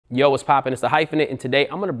Yo, what's poppin'? It's the Hyphenate, and today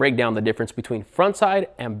I'm gonna break down the difference between frontside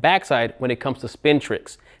and backside when it comes to spin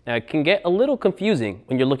tricks. Now, it can get a little confusing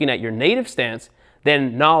when you're looking at your native stance,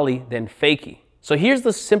 then nollie, then fakie. So here's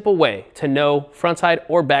the simple way to know frontside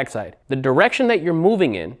or backside. The direction that you're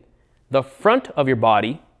moving in, the front of your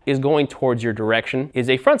body is going towards your direction is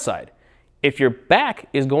a frontside. If your back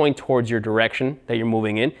is going towards your direction that you're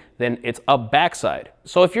moving in, then it's a backside.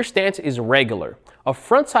 So if your stance is regular, a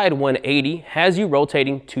frontside 180 has you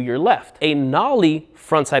rotating to your left. A nollie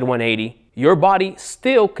frontside 180, your body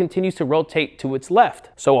still continues to rotate to its left.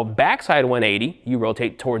 So a backside 180, you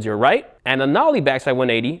rotate towards your right, and a nollie backside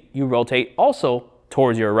 180, you rotate also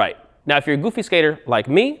towards your right. Now, if you're a goofy skater like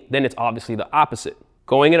me, then it's obviously the opposite.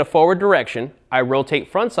 Going in a forward direction, I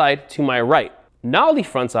rotate frontside to my right. Nollie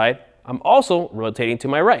frontside, I'm also rotating to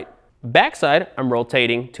my right. Backside, I'm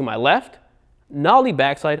rotating to my left. Nollie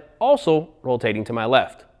backside, also rotating to my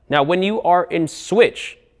left. Now, when you are in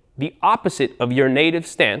switch, the opposite of your native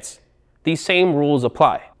stance, these same rules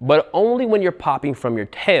apply, but only when you're popping from your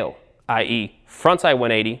tail, i.e. frontside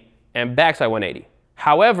 180 and backside 180.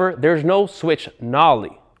 However, there's no switch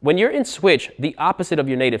nollie. When you're in switch, the opposite of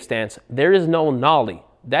your native stance, there is no nollie.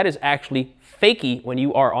 That is actually fakie when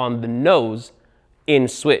you are on the nose in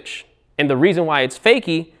switch. And the reason why it's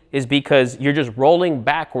fakie is because you're just rolling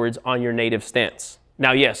backwards on your native stance.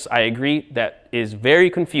 Now, yes, I agree that is very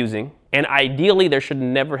confusing, and ideally there should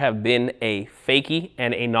never have been a fakie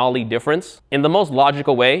and a nollie difference. In the most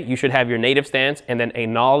logical way, you should have your native stance and then a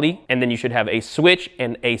nollie, and then you should have a switch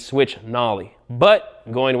and a switch nollie. But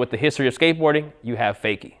going with the history of skateboarding, you have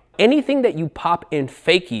fakie. Anything that you pop in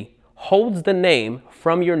fakie holds the name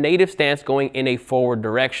from your native stance going in a forward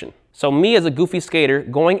direction. So me as a goofy skater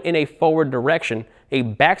going in a forward direction, a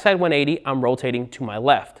backside 180, I'm rotating to my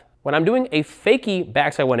left. When I'm doing a fakie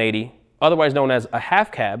backside 180, otherwise known as a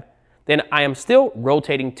half cab, then I am still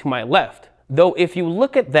rotating to my left. Though if you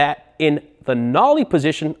look at that in the nollie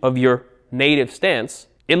position of your native stance,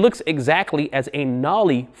 it looks exactly as a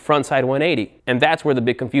nollie frontside 180. And that's where the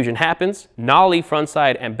big confusion happens. Nollie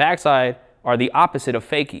frontside and backside are the opposite of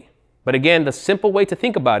fakie. But again, the simple way to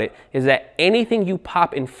think about it is that anything you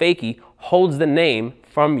pop in fakie holds the name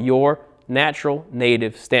from your natural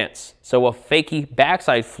native stance. So a fakie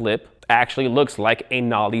backside flip actually looks like a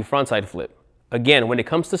nollie frontside flip. Again, when it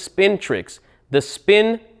comes to spin tricks, the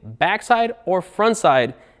spin backside or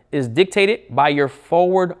frontside is dictated by your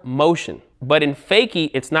forward motion. But in fakie,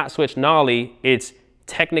 it's not switch nollie, it's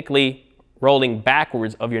technically rolling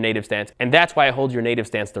backwards of your native stance, and that's why it holds your native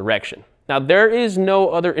stance direction. Now, there is no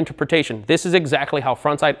other interpretation. This is exactly how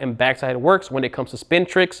frontside and backside works when it comes to spin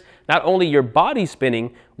tricks. Not only your body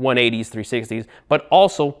spinning 180s, 360s, but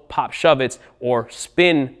also pop shove-its or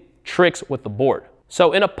spin tricks with the board.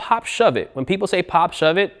 So in a pop shove-it, when people say pop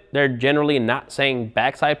shove-it, they're generally not saying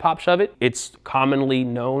backside pop shove-it. It's commonly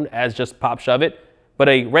known as just pop shove-it, but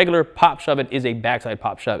a regular pop shove-it is a backside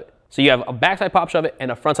pop shove-it. So you have a backside pop shove-it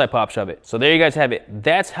and a frontside pop shove-it. So there you guys have it.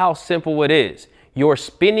 That's how simple it is. Your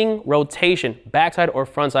spinning rotation, backside or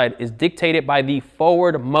frontside, is dictated by the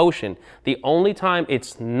forward motion. The only time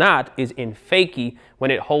it's not is in fakie,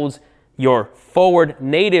 when it holds your forward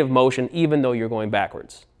native motion even though you're going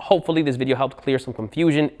backwards. Hopefully this video helped clear some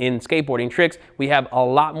confusion in skateboarding tricks. We have a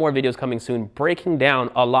lot more videos coming soon breaking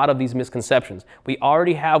down a lot of these misconceptions. We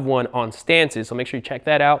already have one on stances, so make sure you check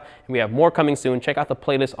that out. And we have more coming soon. Check out the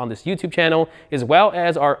playlist on this YouTube channel, as well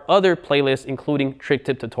as our other playlists, including trick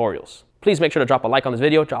tip tutorials. Please make sure to drop a like on this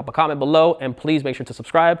video, drop a comment below, and please make sure to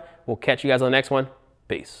subscribe. We'll catch you guys on the next one.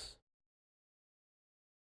 Peace.